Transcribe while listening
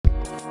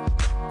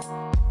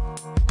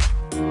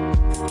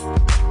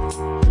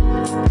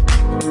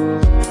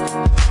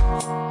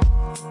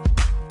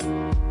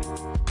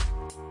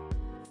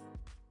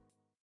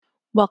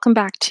Welcome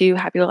back to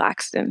Happy Little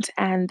Accidents.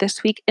 And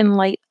this week, in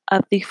light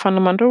of the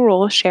fundamental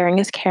rule sharing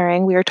is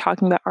caring, we are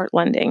talking about art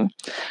lending.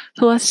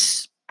 So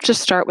let's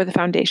just start with the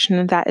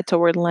foundation that it's a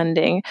word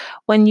lending.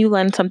 When you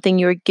lend something,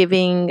 you're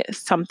giving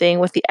something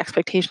with the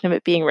expectation of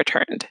it being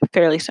returned.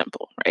 Fairly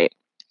simple, right?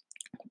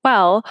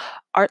 Well,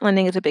 art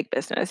lending is a big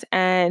business,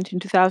 and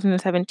in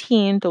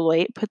 2017,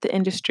 Deloitte put the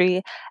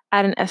industry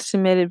at an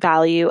estimated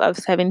value of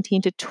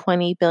 17 to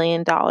 20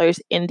 billion dollars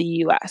in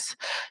the US.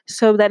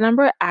 So that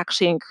number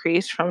actually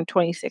increased from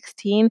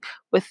 2016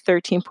 with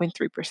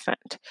 13.3%.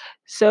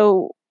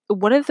 So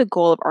what is the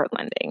goal of art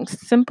lending?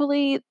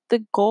 Simply,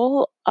 the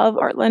goal of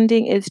art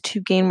lending is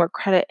to gain more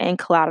credit and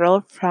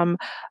collateral from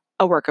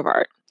a work of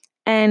art.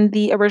 And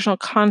the original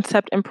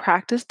concept and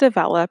practice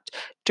developed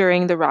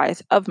during the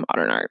rise of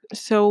modern art.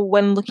 So,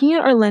 when looking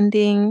at art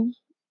lending,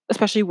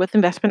 especially with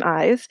investment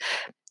eyes,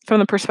 from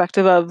the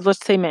perspective of,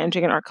 let's say,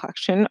 managing an art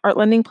collection, art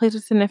lending plays a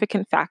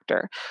significant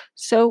factor.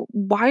 So,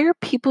 why are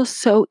people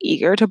so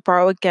eager to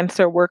borrow against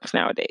their works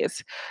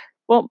nowadays?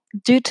 Well,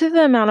 due to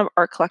the amount of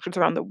art collectors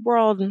around the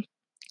world,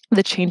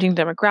 the changing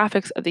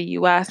demographics of the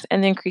US,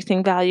 and the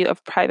increasing value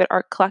of private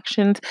art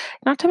collections,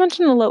 not to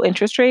mention the low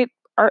interest rate,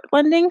 art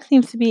lending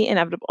seems to be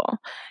inevitable.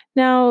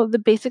 Now, the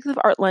basics of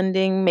art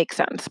lending make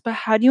sense, but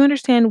how do you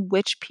understand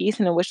which piece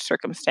and in which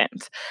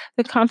circumstance?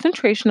 The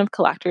concentration of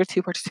collectors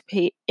who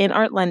participate in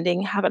art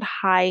lending have a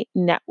high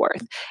net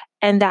worth,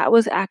 and that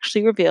was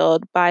actually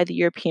revealed by the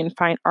European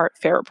Fine Art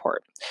Fair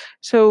report.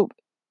 So,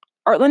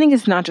 art lending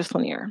is not just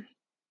linear.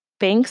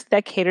 Banks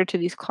that cater to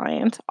these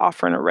clients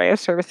offer an array of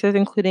services,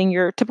 including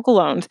your typical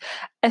loans,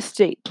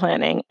 estate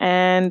planning,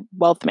 and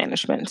wealth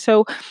management.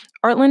 So,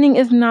 art lending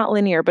is not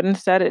linear, but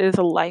instead it is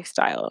a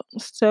lifestyle.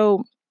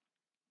 So,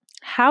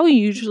 how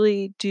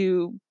usually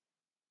do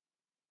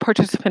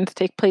participants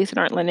take place in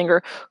art lending,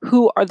 or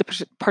who are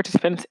the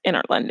participants in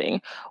art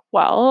lending?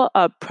 Well,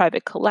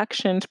 private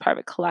collections,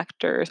 private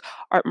collectors,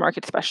 art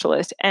market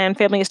specialists, and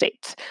family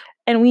estates.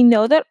 And we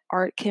know that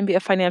art can be a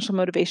financial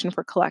motivation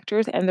for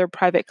collectors and their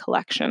private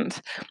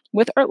collections.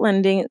 With art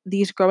lending,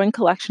 these growing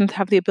collections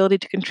have the ability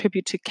to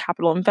contribute to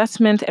capital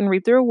investment and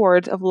reap the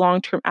rewards of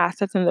long term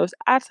assets, and those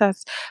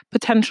assets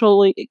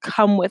potentially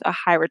come with a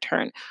high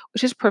return,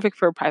 which is perfect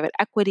for private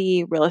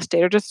equity, real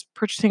estate, or just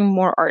purchasing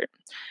more art.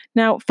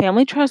 Now,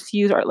 family trusts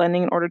use art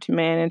lending in order to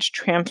manage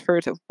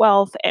transfers of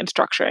wealth and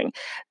structuring.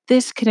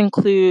 This could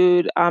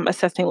include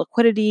assessing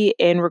liquidity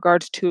in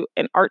regards to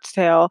an art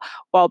sale.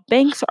 While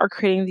banks are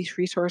creating these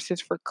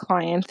resources for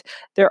clients,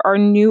 there are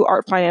new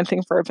art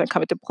financing firms that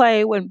come into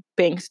play when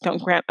banks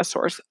don't grant a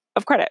source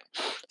of credit.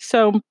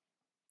 So,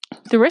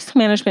 the risk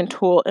management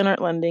tool in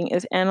art lending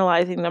is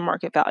analyzing the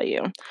market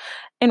value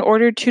in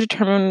order to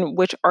determine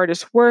which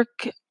artist's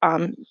work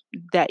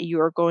that you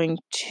are going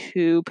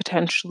to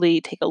potentially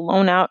take a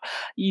loan out.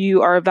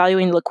 You are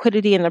evaluating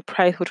liquidity and the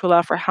price, which will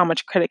allow for how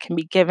much credit can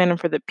be given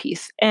for the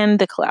piece and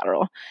the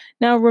collateral.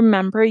 Now,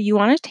 remember, you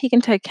want to take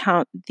into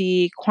account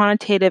the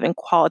quantitative and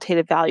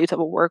qualitative values of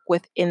a work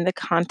within the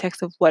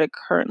context of what it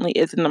currently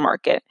is in the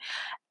market.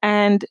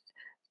 And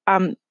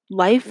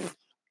life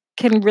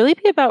can really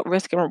be about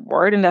risk and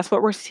reward, and that's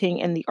what we're seeing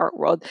in the art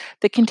world.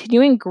 The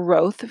continuing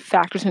growth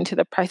factors into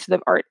the prices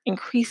of art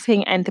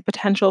increasing and the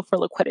potential for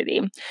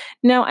liquidity.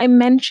 Now, I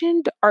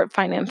mentioned art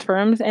finance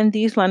firms, and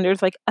these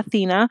lenders like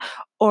Athena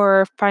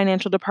or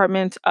financial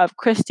departments of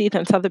Christie's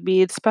and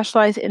Sotheby's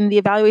specialize in the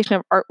evaluation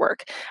of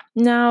artwork.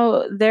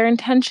 Now, their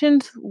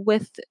intentions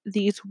with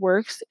these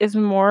works is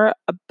more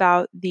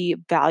about the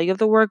value of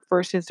the work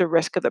versus the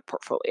risk of the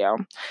portfolio.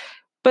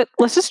 But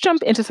let's just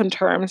jump into some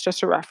terms just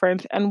to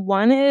reference. And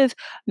one is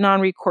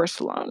non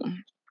recourse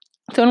loan.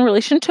 So, in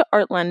relation to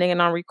art lending, a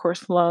non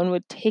recourse loan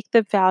would take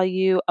the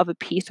value of a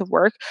piece of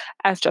work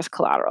as just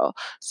collateral.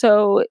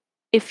 So,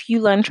 if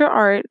you lend your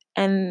art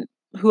and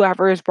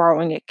whoever is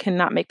borrowing it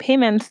cannot make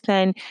payments,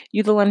 then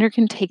you, the lender,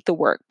 can take the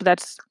work. But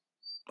that's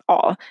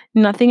all,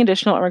 nothing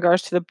additional in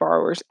regards to the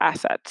borrower's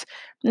assets.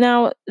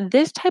 Now,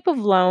 this type of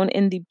loan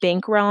in the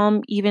bank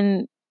realm,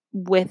 even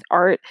with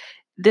art,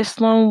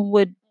 this loan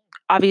would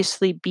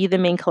obviously be the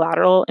main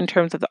collateral in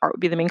terms of the art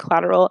would be the main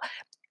collateral,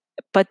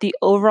 but the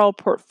overall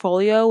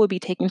portfolio would be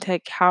taken into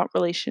account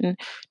relation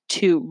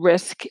to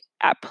risk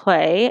at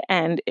play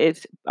and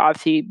is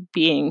obviously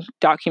being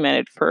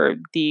documented for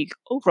the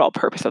overall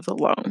purpose of the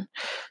loan.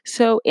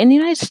 So in the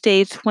United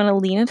States, when a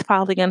lien is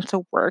filed against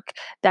a work,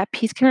 that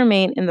piece can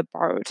remain in the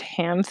borrower's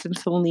hands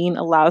since the lien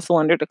allows the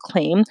lender to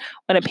claim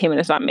when a payment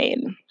is not made.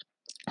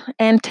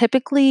 And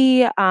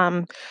typically,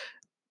 the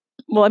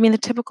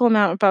typical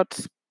amount about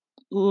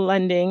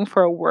lending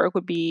for a work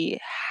would be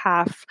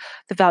half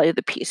the value of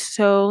the piece.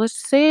 So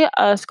let's say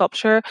a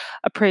sculpture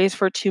appraised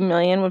for 2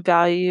 million would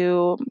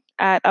value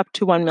at up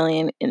to 1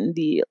 million in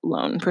the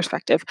loan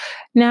perspective.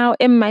 Now,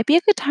 it might be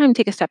a good time to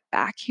take a step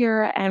back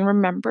here and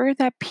remember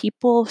that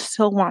people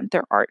still want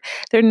their art.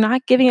 They're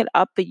not giving it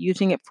up but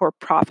using it for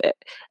profit.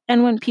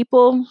 And when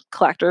people,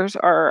 collectors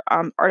or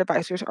art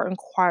advisors are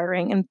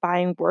inquiring and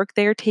buying work,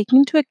 they are taking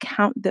into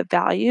account the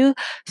value,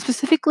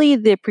 specifically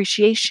the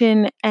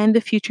appreciation and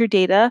the future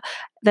data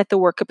that the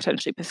work could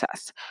potentially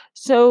possess.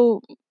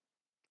 So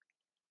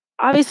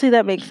Obviously,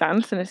 that makes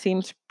sense, and it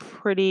seems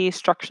pretty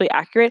structurally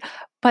accurate,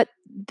 but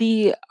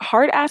the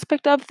hard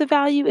aspect of the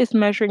value is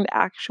measuring the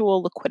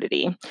actual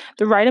liquidity.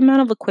 The right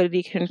amount of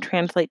liquidity can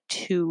translate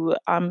to,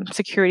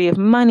 security of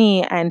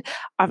money and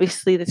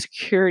obviously the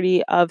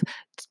security of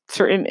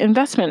certain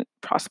investment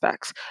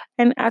prospects.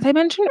 And as I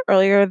mentioned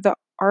earlier, the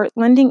art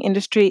lending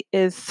industry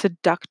is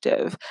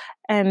seductive,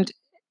 and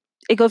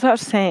it goes without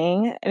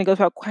saying, and it goes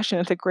without question,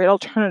 it's a great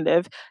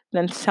alternative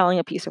than selling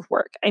a piece of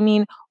work. I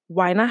mean,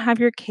 why not have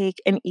your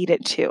cake and eat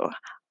it too?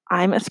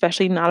 I'm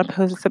especially not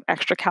opposed to some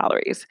extra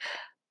calories.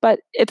 But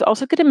it's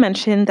also good to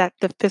mention that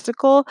the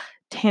physical,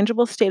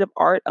 tangible state of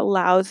art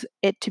allows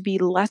it to be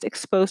less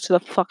exposed to the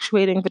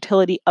fluctuating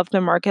volatility of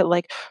the market,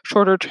 like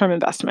shorter term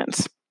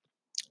investments.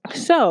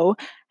 So,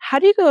 how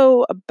do you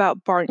go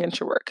about borrowing against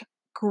your work?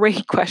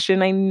 Great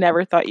question. I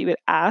never thought you would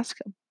ask,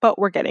 but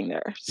we're getting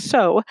there.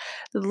 So,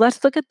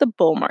 let's look at the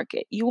bull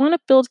market. You want to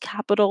build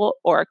capital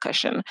or a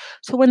cushion.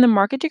 So, when the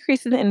market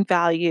decreases in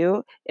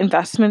value,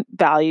 investment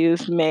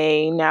values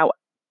may now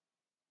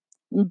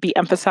be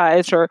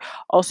emphasized or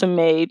also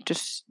may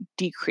just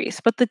decrease,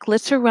 but the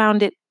glitz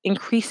around it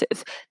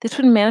increases. This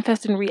would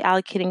manifest in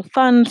reallocating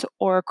funds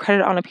or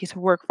credit on a piece of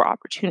work for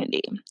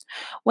opportunity.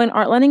 When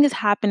art lending is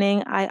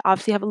happening, I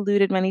obviously have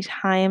alluded many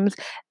times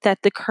that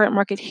the current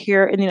market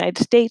here in the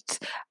United States,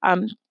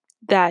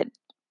 that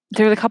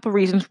there's a couple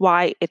reasons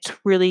why it's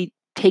really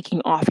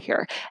taking off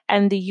here.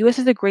 And the US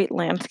is a great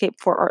landscape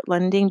for art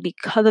lending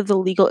because of the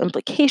legal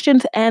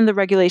implications and the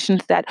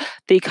regulations that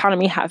the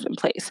economy has in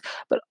place.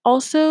 But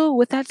also,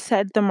 with that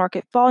said, the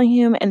market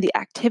volume and the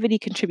activity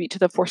contribute to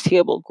the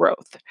foreseeable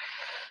growth.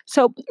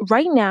 So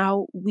right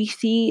now, we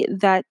see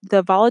that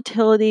the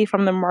volatility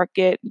from the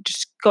market,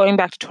 just going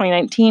back to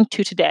 2019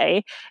 to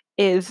today,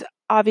 is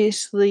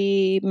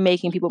obviously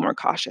making people more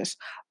cautious.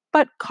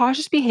 But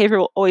cautious behavior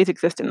will always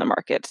exist in the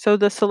market. So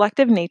the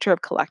selective nature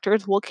of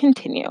collectors will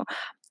continue.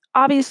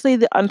 Obviously,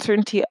 the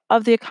uncertainty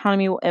of the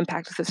economy will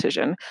impact this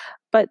decision.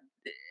 But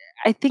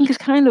I think it's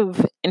kind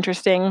of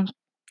interesting,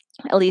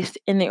 at least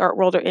in the art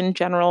world or in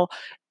general,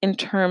 in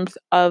terms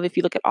of if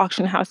you look at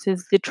auction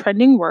houses, the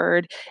trending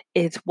word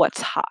is what's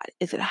hot.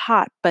 Is it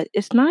hot? But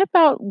it's not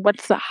about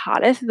what's the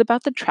hottest, it's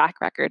about the track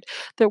record.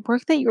 The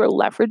work that you're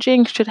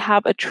leveraging should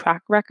have a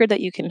track record that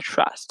you can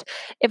trust.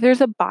 If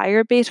there's a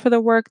buyer base for the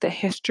work, the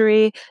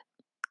history,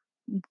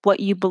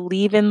 what you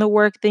believe in the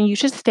work, then you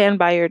should stand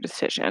by your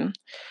decision.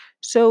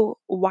 So,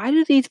 why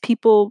do these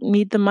people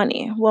need the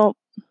money? Well,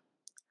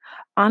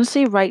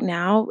 honestly, right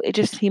now, it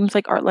just seems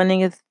like art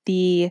lending is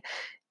the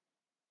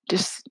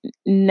just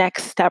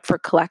next step for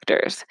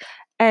collectors.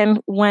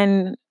 And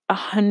when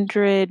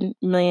 $100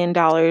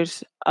 million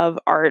of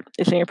art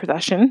is in your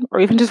possession, or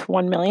even just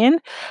 1 million,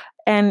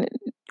 and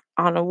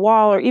on a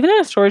wall or even in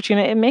a storage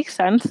unit, it makes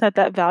sense that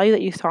that value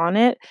that you saw in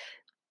it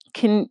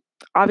can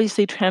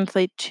obviously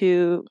translate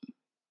to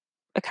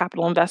a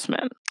capital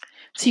investment.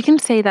 So you can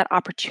say that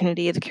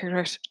opportunity is a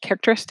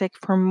characteristic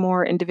for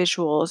more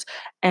individuals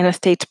and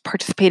estates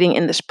participating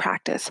in this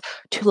practice.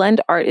 To lend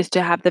art is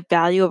to have the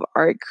value of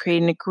art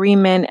create an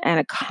agreement and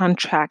a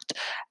contract.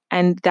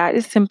 And that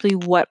is simply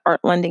what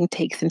art lending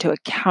takes into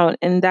account.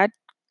 And that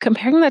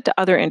comparing that to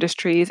other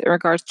industries in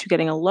regards to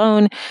getting a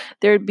loan,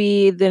 there'd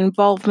be the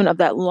involvement of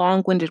that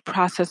long-winded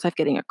process of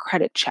getting a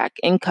credit check,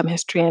 income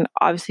history, and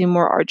obviously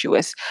more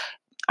arduous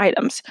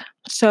items.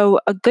 So,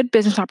 a good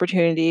business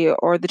opportunity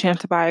or the chance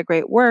to buy a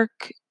great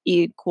work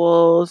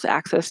equals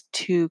access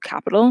to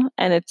capital,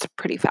 and it's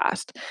pretty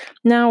fast.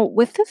 Now,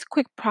 with this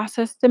quick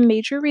process, the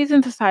major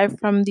reasons, aside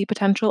from the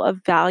potential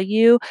of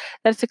value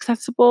that's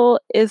accessible,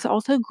 is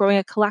also growing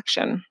a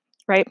collection,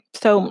 right?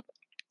 So,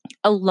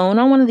 a loan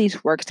on one of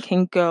these works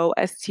can go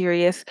as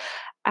serious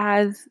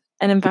as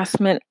an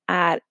investment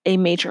at a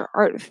major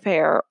art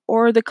fair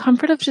or the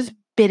comfort of just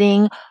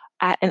bidding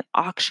at an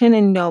auction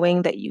and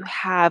knowing that you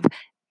have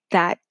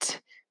that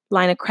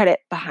line of credit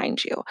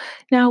behind you.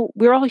 Now,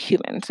 we're all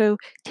human, so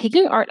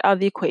taking art out of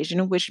the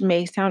equation, which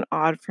may sound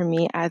odd for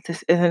me as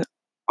this is an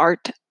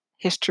art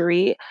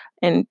history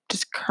and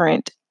just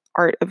current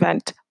art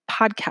event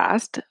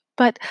podcast,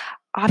 but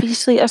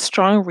obviously a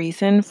strong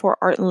reason for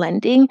art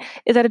lending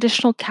is that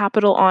additional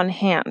capital on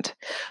hand.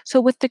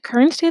 So with the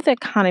current state of the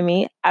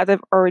economy, as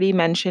I've already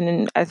mentioned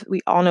and as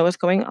we all know is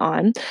going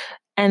on,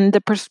 and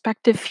the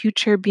prospective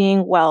future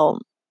being, well,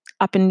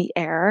 up in the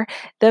air,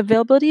 the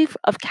availability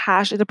of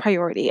cash is a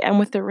priority. And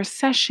with the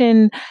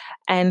recession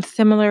and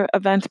similar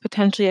events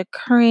potentially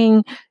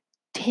occurring,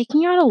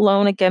 taking out a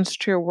loan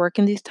against your work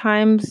in these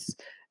times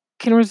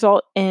can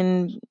result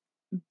in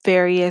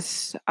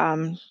various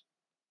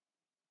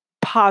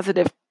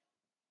positive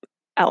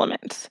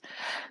elements.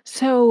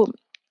 So,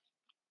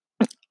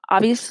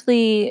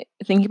 obviously,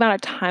 thinking about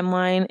a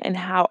timeline and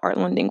how art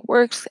lending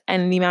works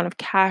and the amount of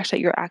cash that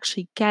you're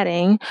actually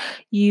getting,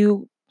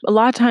 you a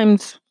lot of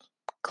times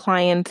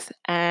clients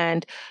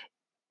and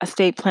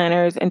estate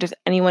planners and just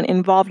anyone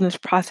involved in this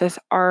process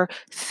are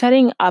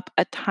setting up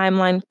a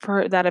timeline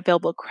for that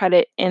available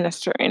credit in a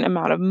certain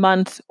amount of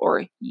months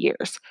or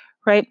years,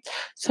 right?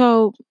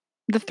 So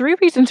The three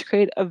reasons to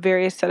create a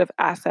various set of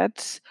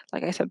assets,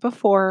 like I said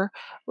before,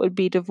 would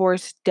be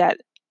divorce, debt,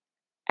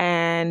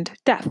 and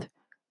death.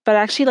 But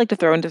I actually like to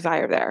throw in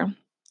desire there,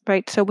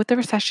 right? So with the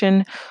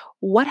recession,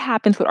 what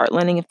happens with art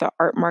lending if the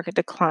art market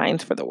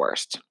declines for the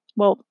worst?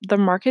 Well, the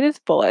market is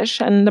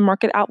bullish and the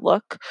market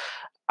outlook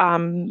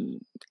um,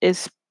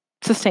 is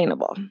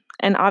sustainable.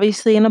 And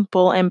obviously, in a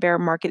bull and bear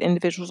market,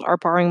 individuals are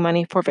borrowing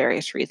money for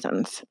various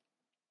reasons.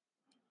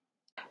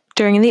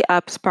 During the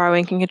ups,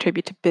 borrowing can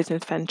contribute to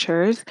business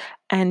ventures,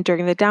 and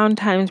during the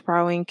downtimes,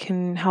 borrowing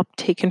can help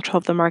take control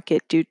of the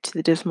market due to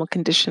the dismal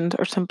conditions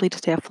or simply to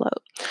stay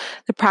afloat.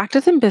 The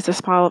practice and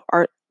business model of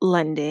art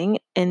lending,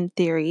 in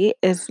theory,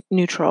 is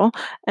neutral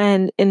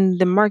and in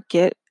the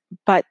market,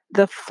 but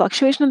the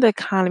fluctuation of the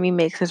economy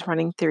makes this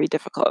running theory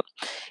difficult.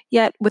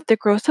 Yet, with the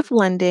growth of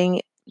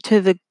lending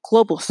to the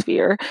global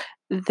sphere,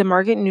 the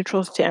market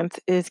neutral stance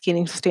is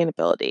gaining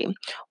sustainability.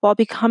 While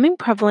becoming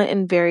prevalent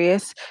in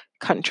various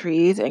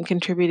countries and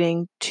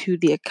contributing to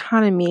the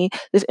economy,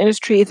 this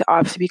industry is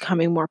obviously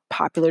becoming more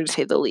popular to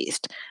say the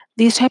least.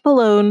 These type of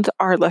loans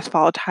are less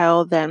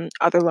volatile than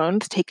other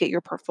loans take at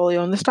your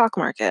portfolio in the stock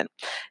market.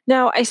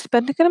 Now, I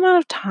spent a good amount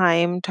of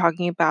time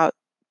talking about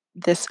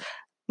this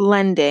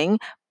lending,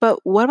 but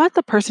what about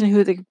the person who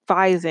is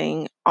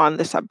advising on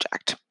the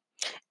subject?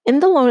 In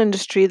the loan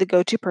industry, the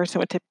go to person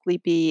would typically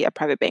be a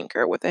private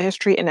banker with a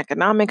history in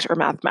economics or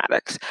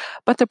mathematics.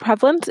 But the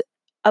prevalence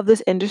of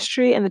this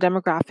industry and the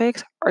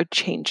demographics are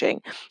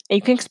changing. And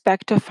you can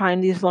expect to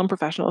find these loan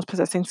professionals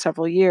possessing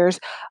several years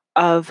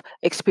of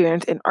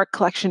experience in art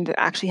collections and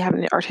actually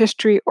having an art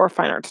history or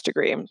fine arts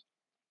degree.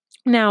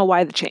 Now,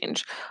 why the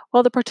change?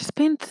 Well, the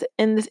participants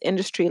in this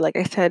industry, like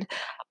I said,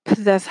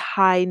 possess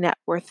high net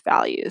worth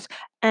values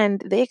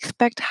and they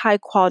expect high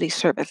quality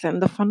service.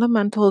 And the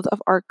fundamentals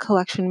of art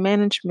collection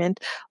management,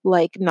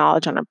 like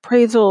knowledge on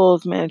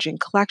appraisals, managing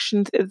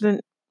collections,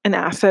 isn't an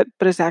asset,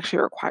 but is actually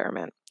a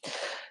requirement.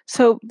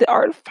 So, the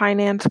art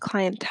finance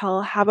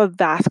clientele have a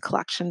vast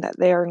collection that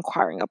they are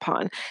inquiring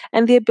upon,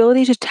 and the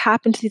ability to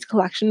tap into these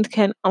collections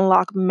can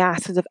unlock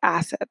masses of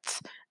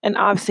assets. And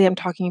obviously, I'm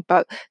talking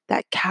about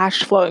that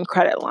cash flow and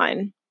credit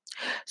line.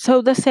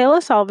 So the sale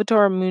of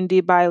Salvator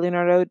Mundi by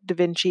Leonardo da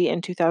Vinci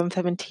in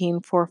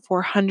 2017 for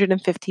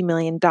 $450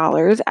 million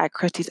at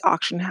Christie's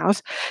auction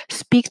house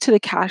speaks to the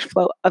cash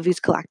flow of these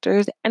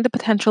collectors and the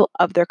potential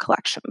of their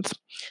collections.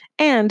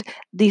 And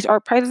these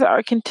art prices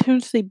are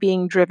continuously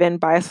being driven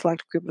by a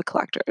select group of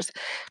collectors.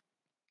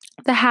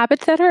 The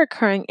habits that are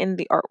occurring in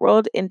the art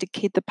world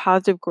indicate the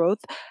positive growth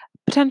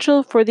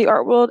potential for the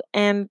art world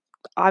and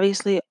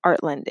obviously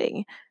art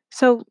lending.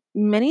 So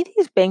many of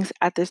these banks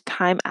at this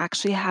time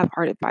actually have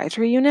art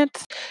advisory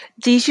units.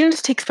 These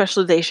units take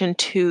specialization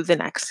to the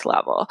next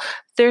level.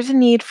 There's a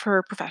need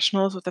for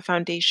professionals with a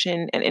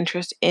foundation and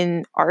interest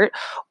in art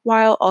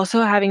while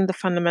also having the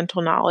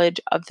fundamental knowledge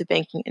of the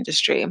banking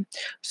industry.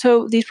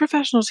 So these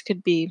professionals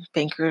could be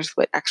bankers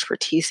with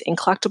expertise in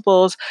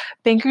collectibles,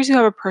 bankers who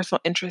have a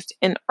personal interest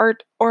in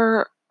art,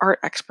 or art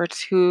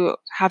experts who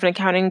have an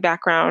accounting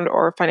background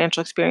or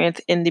financial experience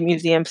in the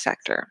museum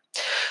sector.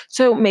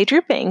 So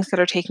major banks that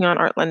are taking on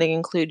art lending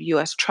include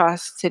US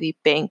Trust,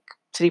 Citibank,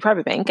 City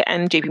Private Bank,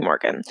 and JP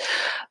Morgan.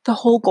 The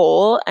whole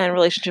goal and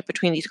relationship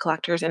between these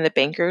collectors and the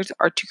bankers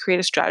are to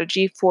create a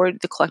strategy for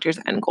the collector's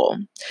end goal.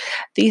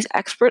 These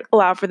experts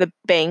allow for the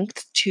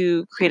banks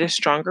to create a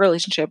stronger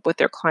relationship with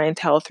their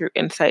clientele through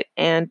insight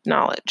and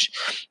knowledge.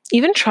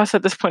 Even trusts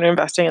at this point are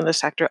investing in the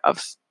sector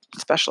of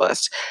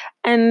specialists.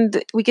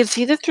 And we can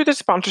see this through the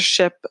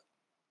sponsorship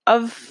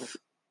of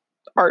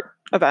art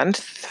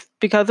events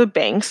because of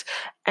banks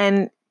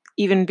and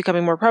even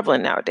becoming more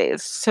prevalent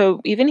nowadays.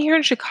 So even here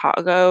in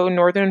Chicago,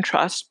 Northern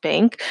Trust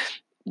Bank,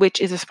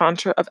 which is a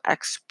sponsor of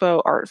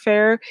Expo Art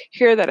Fair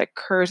here that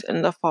occurs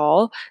in the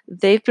fall,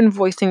 they've been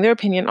voicing their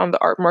opinion on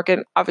the art market,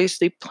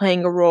 obviously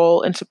playing a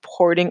role in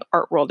supporting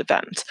art world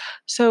events.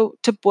 So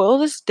to boil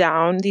this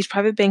down, these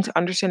private banks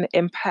understand the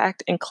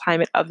impact and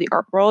climate of the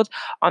art world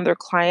on their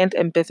clients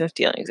and business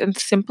dealings. And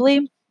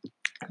simply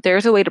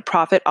there's a way to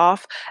profit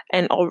off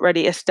an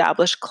already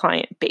established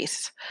client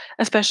base,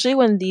 especially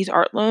when these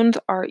art loans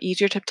are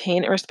easier to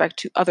obtain in respect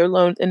to other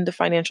loans in the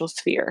financial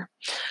sphere.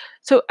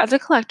 So, as a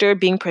collector,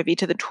 being privy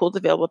to the tools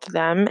available to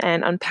them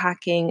and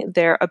unpacking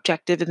their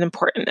objective is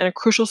important and a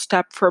crucial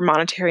step for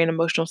monetary and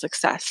emotional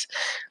success.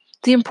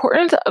 The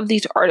importance of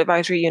these art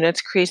advisory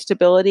units creates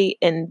stability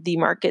in the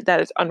market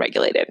that is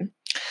unregulated.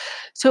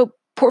 So,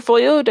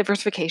 portfolio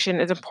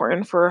diversification is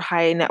important for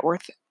high net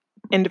worth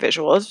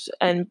individuals.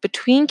 And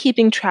between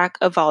keeping track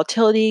of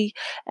volatility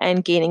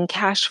and gaining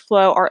cash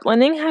flow, art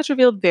lending has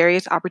revealed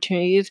various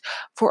opportunities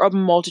for a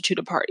multitude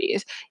of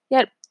parties.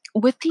 Yet,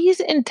 with these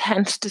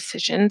intense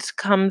decisions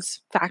comes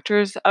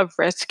factors of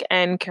risk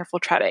and careful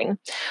treading.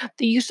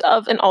 The use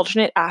of an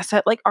alternate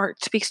asset like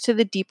art speaks to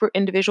the deeper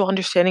individual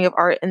understanding of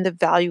art and the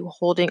value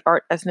holding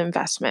art as an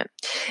investment.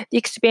 The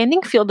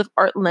expanding field of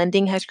art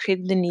lending has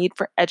created the need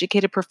for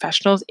educated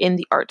professionals in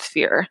the art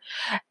sphere.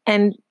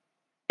 And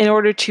in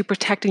order to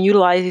protect and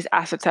utilize these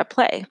assets at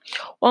play.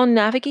 While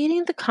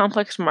navigating the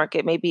complex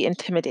market may be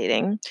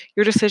intimidating,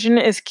 your decision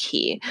is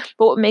key.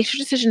 But what makes your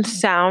decision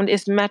sound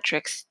is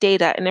metrics,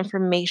 data, and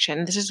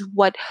information. This is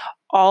what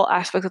all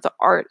aspects of the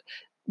art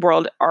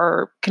world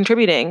are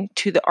contributing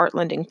to the art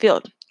lending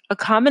field. A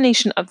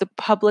combination of the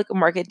public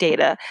market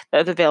data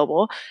that is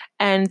available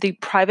and the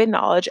private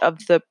knowledge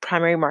of the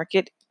primary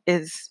market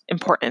is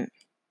important.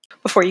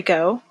 Before you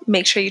go,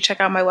 make sure you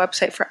check out my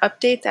website for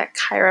updates at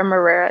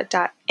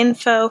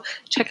cairamarrera.info.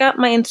 Check out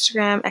my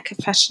Instagram at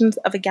Confessions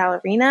of a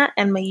Gallerina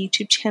and my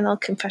YouTube channel,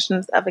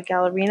 Confessions of a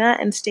Gallerina,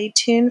 and stay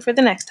tuned for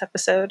the next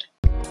episode.